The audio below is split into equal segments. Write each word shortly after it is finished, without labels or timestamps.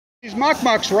These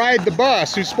muck-mucks ride the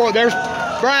bus. There's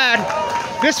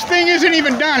Brad. This thing isn't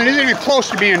even done. It isn't even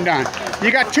close to being done. You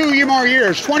got 2 more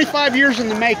years, 25 years in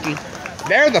the making.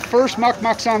 They're the first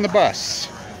muck-mucks on the bus.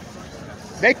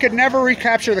 They could never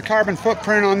recapture the carbon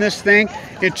footprint on this thing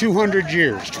in 200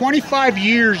 years. 25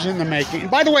 years in the making. And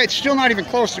by the way, it's still not even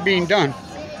close to being done.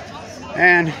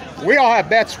 And we all have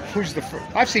bets who's the first.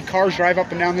 I see cars drive up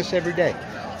and down this every day.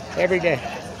 Every day.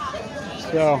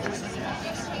 So,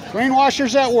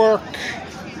 greenwashers at work.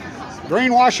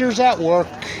 Greenwashers at work.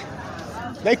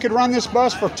 They could run this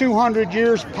bus for 200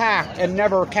 years packed and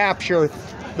never capture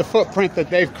the footprint that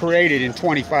they've created in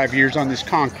 25 years on this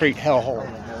concrete hellhole.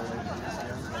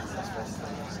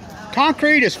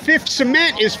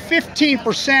 Cement is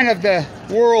 15% of the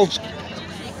world's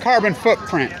carbon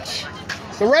footprint.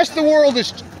 The rest of the world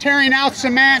is tearing out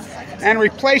cement and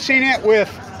replacing it with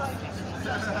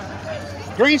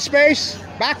green space.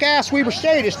 Back-ass Weber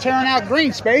State is tearing out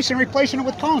green space and replacing it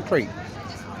with concrete.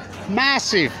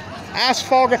 Massive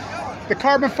asphalt. The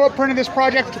carbon footprint of this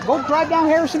project, go drive down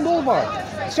Harrison Boulevard.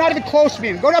 It's not even close to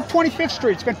being. Go up 25th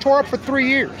Street. It's been tore up for 3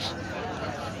 years.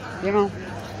 You know?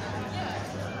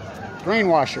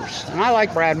 Greenwashers. And I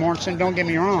like Brad Morrison, don't get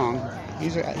me wrong.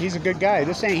 He's a good guy.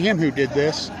 This ain't him who did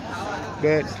this.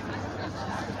 But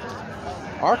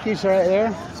Arky's right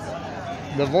there.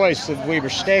 The voice of Weber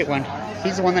State one.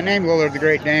 He's the one that named Willard the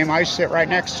Great Dame. I sit right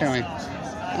next to him.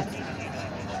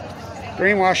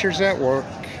 Greenwashers at work.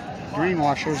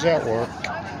 Greenwashers at work.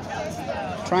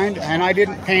 And I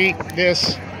didn't paint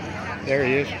this. There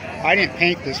he is. I didn't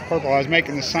paint this purple. I was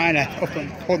making the sign out,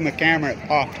 holding the camera, it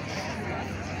popped.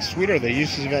 Sweet are the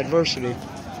uses of adversity.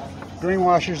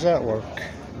 Greenwashers at work.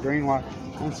 Greenwash.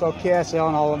 And so KSL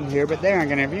and all of them here, but they aren't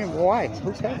going to have you. Why?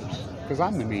 Who cares? Because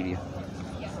I'm the media,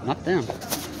 not them.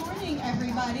 Good morning,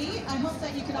 everybody. I hope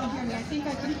that you can all hear me. I think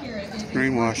I can hear it.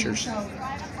 Greenwashers. So,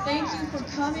 thank you for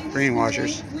coming.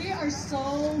 Greenwashers. We are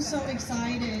so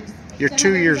excited. You're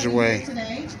 2 years away.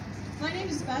 Today. My name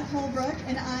is Beth Holbrook,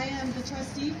 and I am the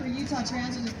trustee for Utah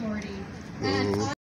Transit Authority. And